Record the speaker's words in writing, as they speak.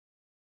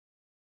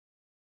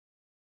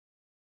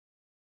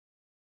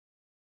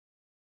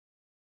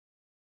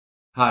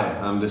Hi,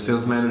 I'm the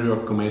sales manager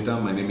of Cometa.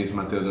 My name is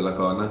Matteo Della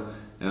Corna,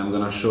 and I'm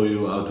gonna show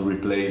you how to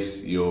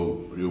replace your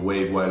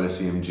Wave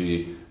wireless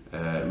EMG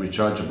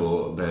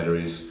rechargeable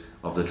batteries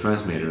of the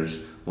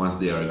transmitters once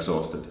they are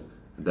exhausted.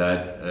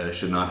 That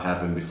should not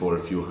happen before a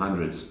few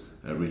hundreds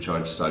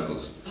recharge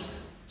cycles.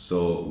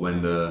 So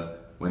when the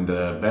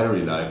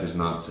battery life is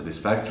not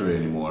satisfactory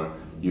anymore,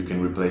 you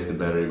can replace the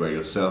battery by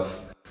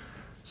yourself.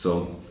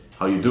 So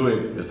how you do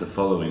it is the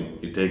following.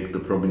 You take the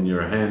probe in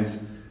your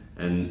hands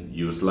and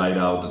you slide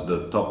out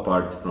the top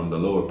part from the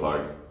lower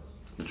part,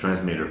 the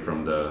transmitter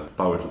from the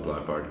power supply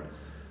part,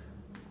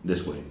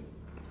 this way.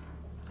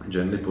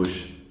 Gently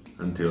push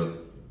until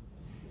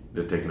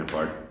they're taken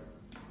apart.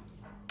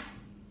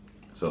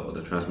 So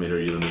the transmitter,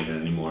 you don't need it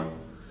anymore.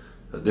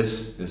 So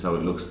this is how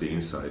it looks the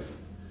inside.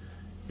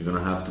 You're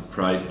gonna have to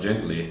pry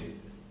gently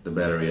the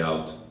battery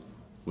out,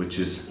 which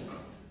is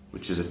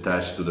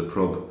attached to the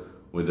probe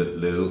with a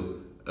little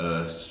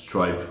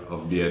stripe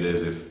of the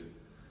adhesive.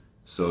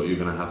 So you're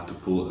gonna have to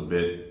pull a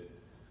bit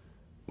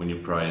when you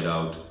pry it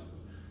out.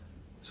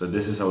 So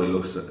this is how it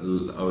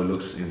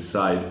looks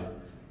inside.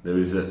 There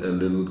is a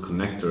little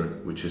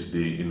connector, which is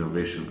the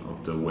innovation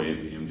of the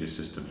Wave EMG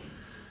system,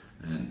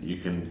 and you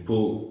can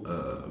pull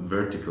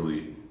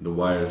vertically the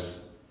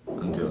wires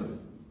until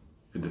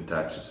it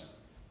detaches.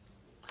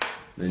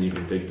 Then you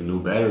can take the new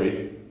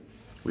battery,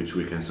 which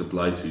we can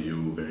supply to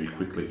you very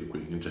quickly.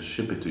 We can just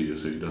ship it to you,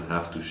 so you don't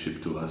have to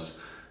ship to us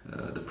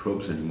the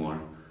probes anymore.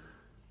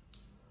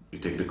 You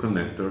take the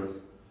connector,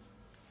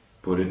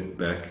 put it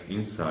back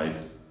inside,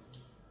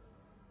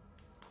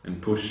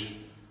 and push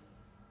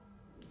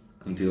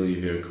until you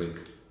hear a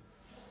click.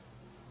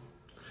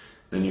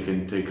 Then you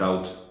can take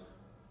out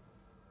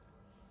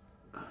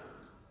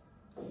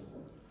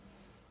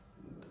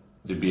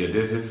the B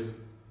adhesive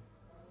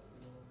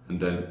and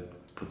then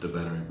put the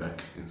battery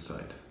back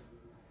inside.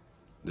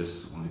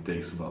 This only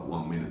takes about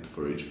 1 minute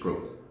for each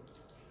probe.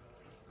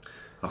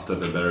 After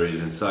the battery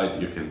is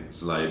inside, you can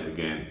slide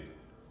again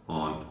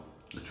on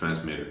the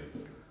transmitter,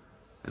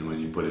 and when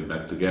you put it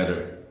back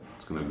together,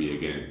 it's gonna be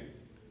again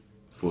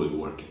fully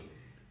working.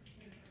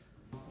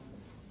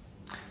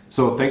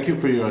 So thank you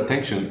for your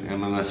attention,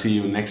 and I'm gonna see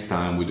you next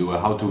time we do a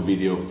how-to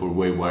video for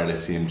Wave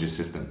wireless EMG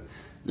system.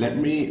 Let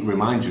me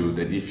remind you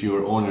that if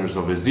you're owners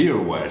of a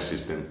zero wire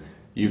system,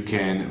 you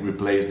can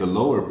replace the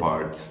lower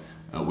parts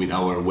with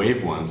our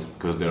Wave ones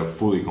because they are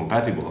fully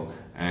compatible,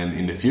 and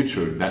in the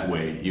future that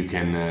way you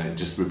can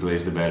just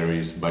replace the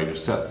batteries by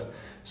yourself.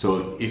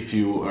 So if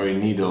you are in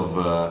need of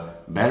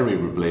battery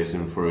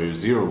replacement for your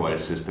zero wire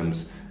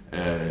systems,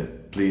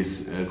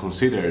 please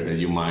consider that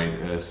you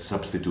might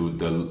substitute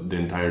the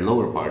entire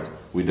lower part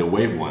with the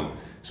Wave one,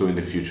 so in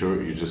the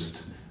future you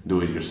just do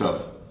it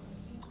yourself.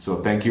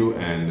 So thank you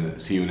and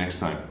see you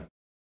next time.